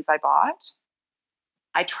 properties I bought.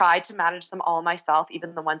 I tried to manage them all myself,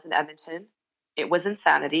 even the ones in Edmonton. It was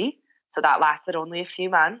insanity. So that lasted only a few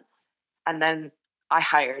months. And then I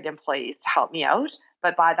hired employees to help me out.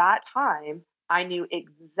 But by that time, I knew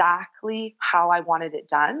exactly how I wanted it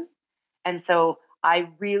done. And so I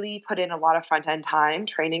really put in a lot of front-end time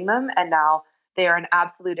training them. And now they are an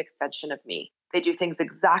absolute extension of me. They do things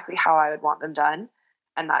exactly how I would want them done.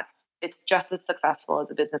 And it's just as successful as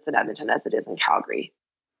a business in Edmonton as it is in Calgary.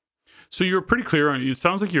 So you're pretty clear on it. It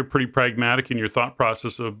sounds like you're pretty pragmatic in your thought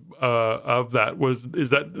process of that. Is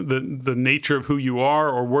that the nature of who you are,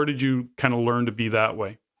 or where did you kind of learn to be that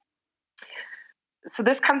way? So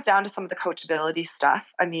this comes down to some of the coachability stuff.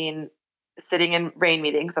 I mean, sitting in REIN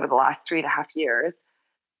meetings over the last 3.5 years,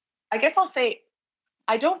 I guess I'll say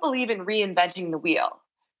I don't believe in reinventing the wheel.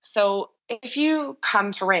 So if you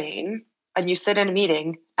come to REIN and you sit in a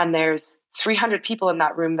meeting and there's 300 people in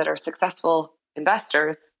that room that are successful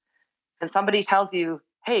investors, and somebody tells you,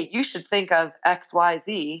 hey, you should think of X, Y,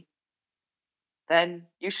 Z, then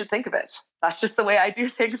you should think of it. That's just the way I do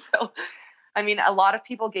things. So, I mean, a lot of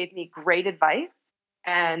people gave me great advice.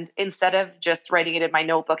 And instead of just writing it in my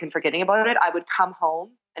notebook and forgetting about it, I would come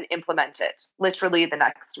home and implement it literally the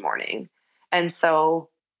next morning. And so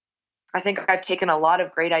I think I've taken a lot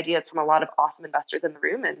of great ideas from a lot of awesome investors in the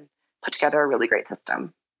room and put together a really great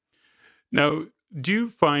system. Now, do you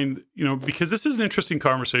find, because this is an interesting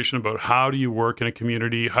conversation about how do you work in a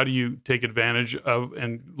community, how do you take advantage of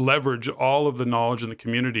and leverage all of the knowledge in the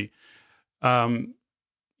community? Would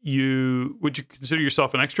you consider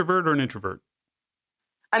yourself an extrovert or an introvert?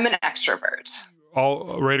 I'm an extrovert.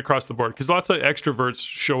 All right across the board, because lots of extroverts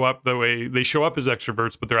show up the way they show up as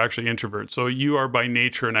extroverts, but they're actually introverts. So you are by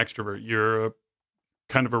nature an extrovert. You're a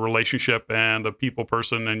kind of a relationship and a people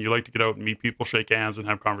person, and you like to get out and meet people, shake hands, and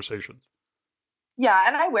have conversations. Yeah,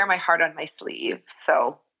 and I wear my heart on my sleeve.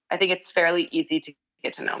 So I think it's fairly easy to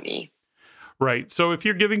get to know me. Right. So if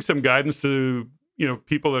you're giving some guidance to,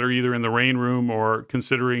 people that are either in the REIN room or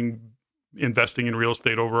considering investing in real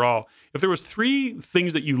estate overall, if there was 3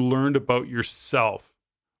 things that you learned about yourself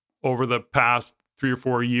over the past 3 or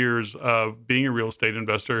 4 years of being a real estate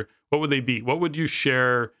investor, what would they be? What would you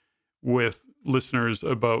share with listeners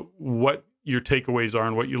about what your takeaways are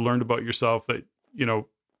and what you learned about yourself that,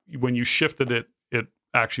 when you shifted it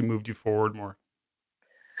actually moved you forward more?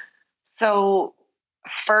 So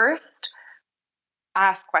first,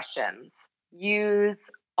 ask questions. Use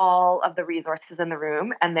all of the resources in the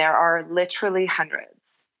room, and there are literally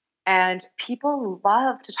hundreds. And people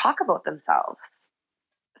love to talk about themselves.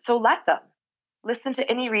 So let them. Listen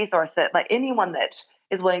to any resource anyone that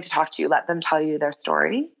is willing to talk to you, let them tell you their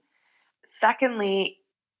story. Secondly,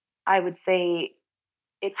 I would say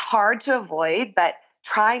it's hard to avoid, but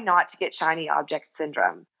try not to get shiny object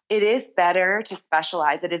syndrome. It is better to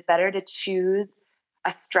specialize. It is better to choose a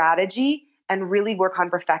strategy and really work on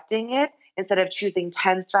perfecting it instead of choosing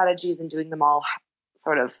 10 strategies and doing them all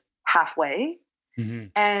sort of halfway. Mm-hmm.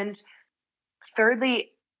 And thirdly,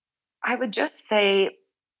 I would just say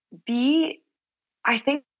be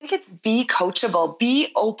coachable,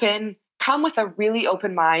 be open, come with a really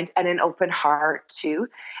open mind and an open heart too,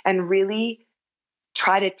 and really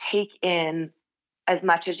try to take in as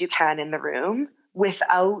much as you can in the room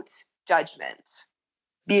without judgment.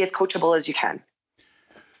 Be as coachable as you can.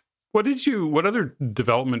 What other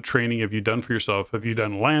development training have you done for yourself? Have you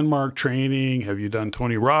done landmark training? Have you done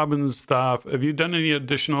Tony Robbins stuff? Have you done any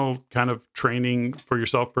additional kind of training for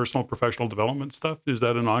yourself, personal, professional development stuff? Is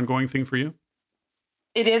that an ongoing thing for you?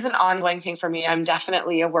 It is an ongoing thing for me. I'm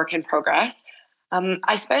definitely a work in progress.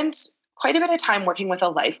 I spent quite a bit of time working with a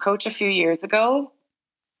life coach a few years ago.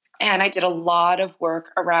 And I did a lot of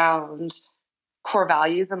work around core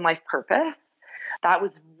values and life purpose. That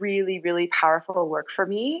was really, really powerful work for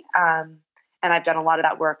me. And I've done a lot of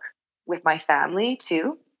that work with my family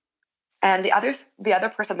too. And the other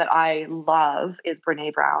person that I love is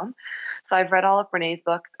Brené Brown. So I've read all of Brené's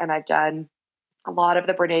books, and I've done a lot of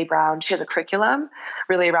the Brené Brown. She has a curriculum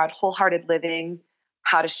really around wholehearted living,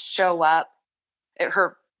 how to show up.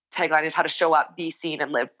 Her tagline is how to show up, be seen,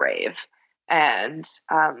 and live brave. And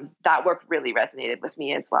that work really resonated with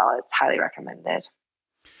me as well. It's highly recommended.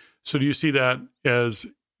 So do you see that as,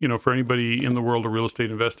 for anybody in the world of real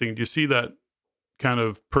estate investing, do you see that kind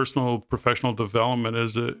of personal professional development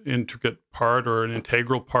as an intricate part or an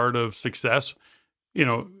integral part of success?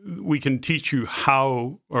 We can teach you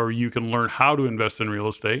how, or you can learn how to invest in real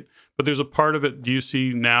estate, but there's a part of it. Do you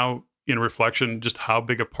see now in reflection just how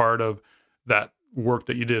big a part of that work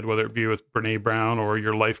that you did, whether it be with Brené Brown or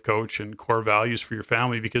your life coach and core values for your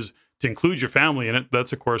family? Because to include your family in it,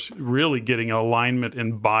 that's of course really getting alignment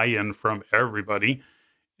and buy-in from everybody.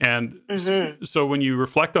 And so when you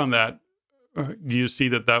reflect on that, do you see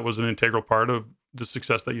that that was an integral part of the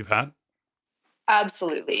success that you've had?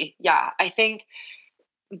 Absolutely. Yeah. I think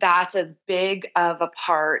that's as big of a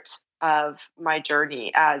part of my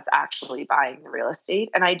journey as actually buying the real estate.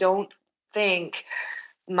 And I don't think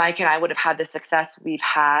Mike and I would have had the success we've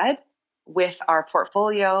had with our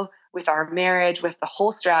portfolio, with our marriage, with the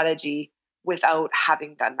whole strategy without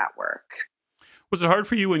having done that work. Was it hard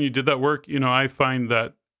for you when you did that work? I find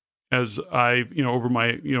that as I've, over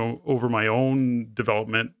my own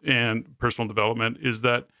development and personal development, is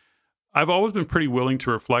that I've always been pretty willing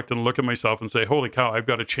to reflect and look at myself and say, holy cow, I've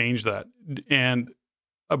got to change that. And,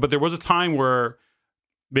 but there was a time where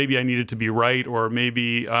maybe I needed to be right, or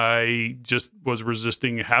maybe I just was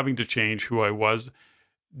resisting having to change who I was.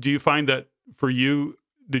 Do you find that for you,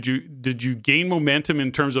 did you gain momentum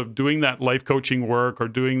in terms of doing that life coaching work or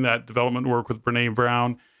doing that development work with Brené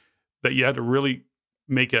Brown, that you had to really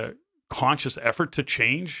make a conscious effort to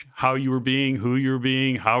change how you were being, who you were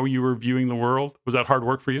being, how you were viewing the world? Was that hard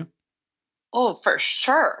work for you? Oh, for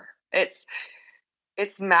sure. It's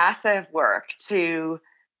massive work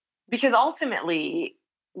because ultimately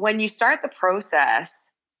when you start the process,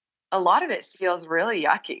 a lot of it feels really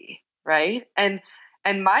yucky, right? And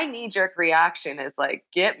my knee-jerk reaction is like,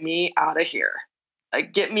 get me out of here.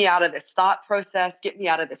 Like, get me out of this thought process, get me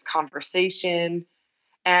out of this conversation.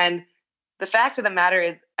 And the fact of the matter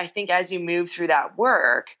is, I think as you move through that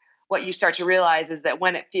work, what you start to realize is that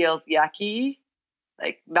when it feels yucky,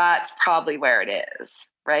 like that's probably where it is,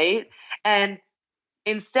 right? And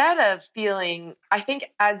instead of feeling, I think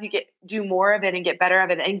as you do more of it and get better of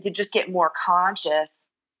it and you just get more conscious,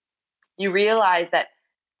 you realize that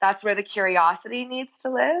that's where the curiosity needs to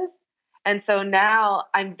live. And so now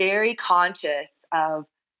I'm very conscious of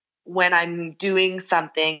when I'm doing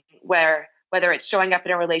something whether it's showing up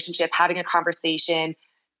in a relationship, having a conversation,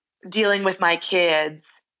 dealing with my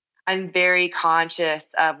kids, I'm very conscious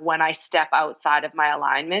of when I step outside of my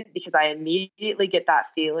alignment because I immediately get that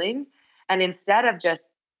feeling. And instead of just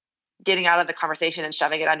getting out of the conversation and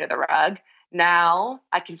shoving it under the rug, now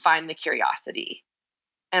I can find the curiosity.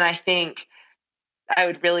 And I think I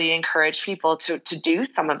would really encourage people to do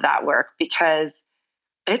some of that work because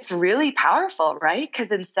it's really powerful, right?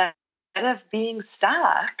 Because instead of being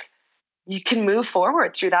stuck, you can move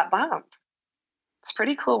forward through that bump. It's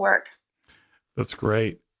pretty cool work. That's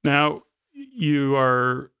great. Now, you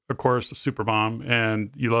are, of course, a super mom,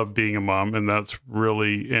 and you love being a mom, and that's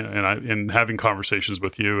really, and having conversations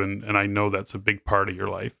with you, and I know that's a big part of your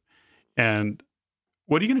life. And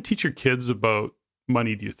what are you going to teach your kids about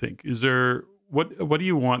money, do you think? Is there, what do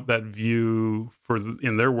you want that view for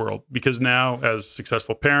in their world? Because now, as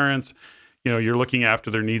successful parents, you're looking after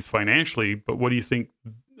their needs financially, but what do you think,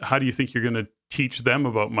 how do you think you're going to teach them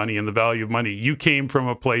about money and the value of money? You came from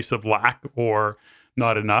a place of lack or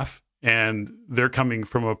not enough, and they're coming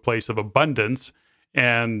from a place of abundance.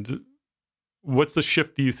 And what's the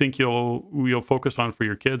shift do you think you'll focus on for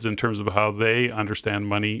your kids in terms of how they understand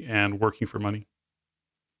money and working for money?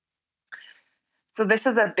 So this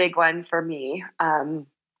is a big one for me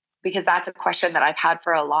because that's a question that I've had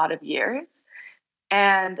for a lot of years.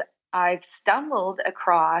 And I've stumbled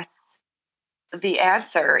across the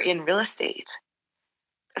answer in real estate.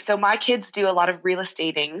 So my kids do a lot of real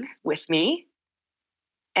estating with me,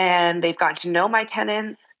 and they've gotten to know my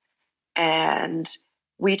tenants, and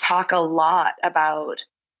we talk a lot about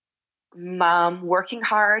mom working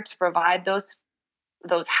hard to provide those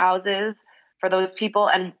houses for those people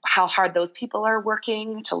and how hard those people are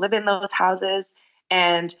working to live in those houses.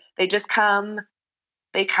 And they just come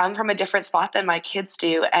they come from a different spot than my kids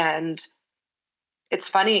do. And it's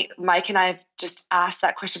funny, Mike and I have just asked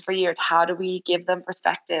that question for years. How do we give them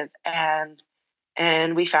perspective?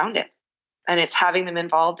 And we found it. And it's having them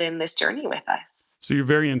involved in this journey with us. So you're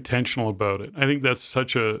very intentional about it. I think that's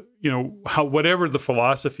such a, how whatever the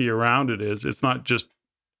philosophy around it is, it's not just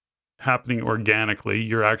happening organically.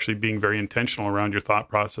 You're actually being very intentional around your thought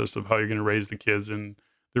process of how you're going to raise the kids and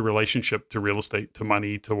the relationship to real estate, to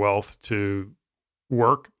money, to wealth, to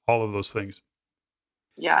work, all of those things.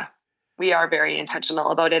 Yeah, we are very intentional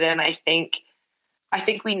about it. And I think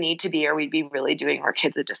we need to be, or we'd be really doing our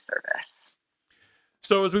kids a disservice.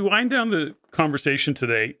 So as we wind down the conversation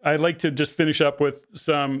today, I'd like to just finish up with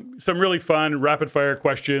some really fun rapid fire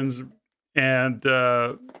questions. And,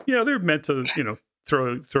 they're meant to,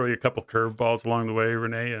 throw you a couple curveballs along the way,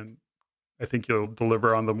 Renee, and I think you'll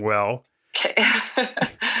deliver on them well. Okay.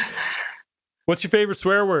 What's your favorite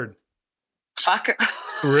swear word? Fuck.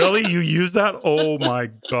 Really? You use that? Oh my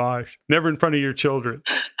gosh. Never in front of your children.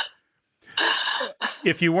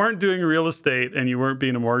 If you weren't doing real estate and you weren't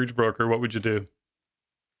being a mortgage broker, what would you do?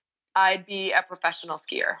 I'd be a professional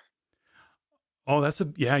skier. Oh,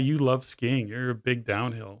 you love skiing. You're a big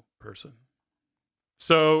downhill person.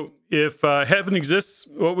 So if heaven exists,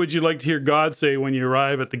 what would you like to hear God say when you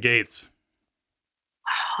arrive at the gates?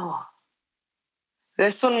 Wow.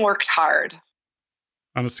 This one worked hard.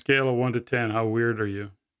 On a scale of 1 to 10, how weird are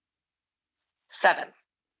you? 7.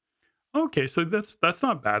 Okay, so that's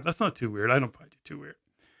not bad. That's not too weird. I don't find you too weird.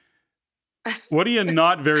 What are you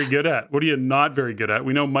not very good at? What are you not very good at?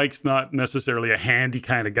 We know Mike's not necessarily a handy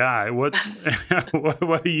kind of guy. What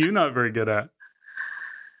are you not very good at?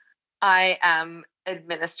 I am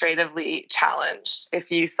administratively challenged. If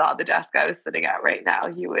you saw the desk I was sitting at right now,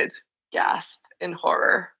 you would gasp in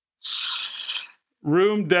horror.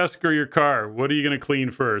 Room, desk, or your car? What are you going to clean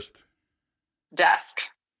first? Desk.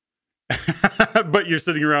 But you're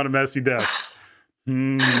sitting around a messy desk.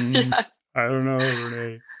 Yes. I don't know,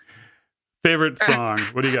 Renee. Favorite song?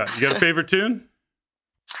 What do you got? You got a favorite tune?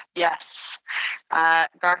 Yes.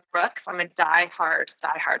 Garth Brooks. I'm a diehard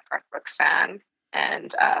Garth Brooks fan.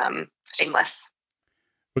 And Shameless.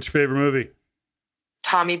 What's your favorite movie?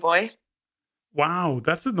 Tommy Boy. Wow,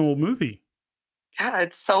 that's an old movie. Yeah,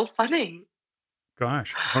 it's so funny.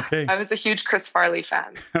 Gosh, okay. I was a huge Chris Farley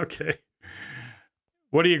fan. Okay.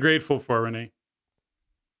 What are you grateful for, Renee?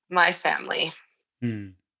 My family.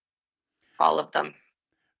 All of them.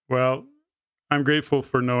 Well, I'm grateful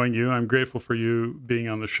for knowing you. I'm grateful for you being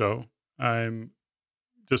on the show. I'm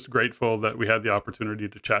just grateful that we had the opportunity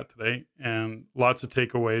to chat today, and lots of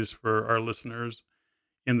takeaways for our listeners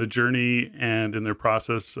in the journey and in their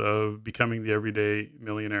process of becoming the everyday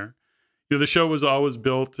millionaire. The show was always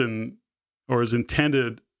built or is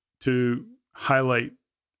intended to highlight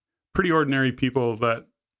pretty ordinary people that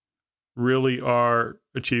really are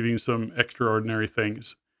achieving some extraordinary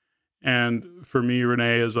things. And for me,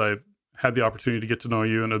 Renee, as I've had the opportunity to get to know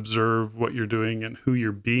you and observe what you're doing and who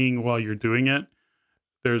you're being while you're doing it,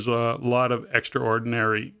 there's a lot of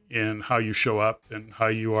extraordinary in how you show up and how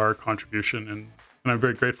you are a contribution. And I'm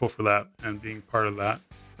very grateful for that and being part of that,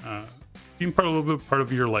 being a little bit part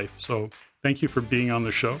of your life. So thank you for being on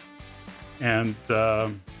the show, and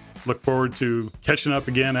look forward to catching up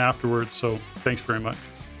again afterwards. So thanks very much.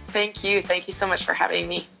 Thank you. Thank you so much for having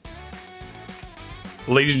me.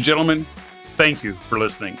 Ladies and gentlemen, thank you for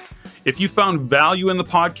listening. If you found value in the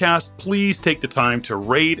podcast, please take the time to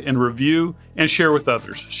rate and review and share with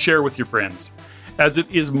others. Share with your friends. As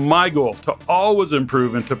it is my goal to always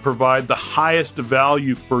improve and to provide the highest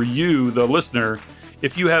value for you, the listener.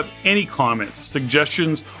 If you have any comments,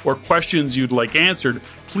 suggestions, or questions you'd like answered,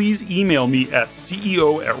 please email me at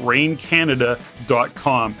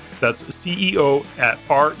ceo@reincanada.com. That's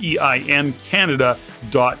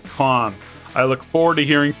ceo@reincanada.com. I look forward to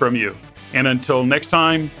hearing from you. And until next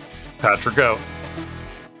time, Patrick out.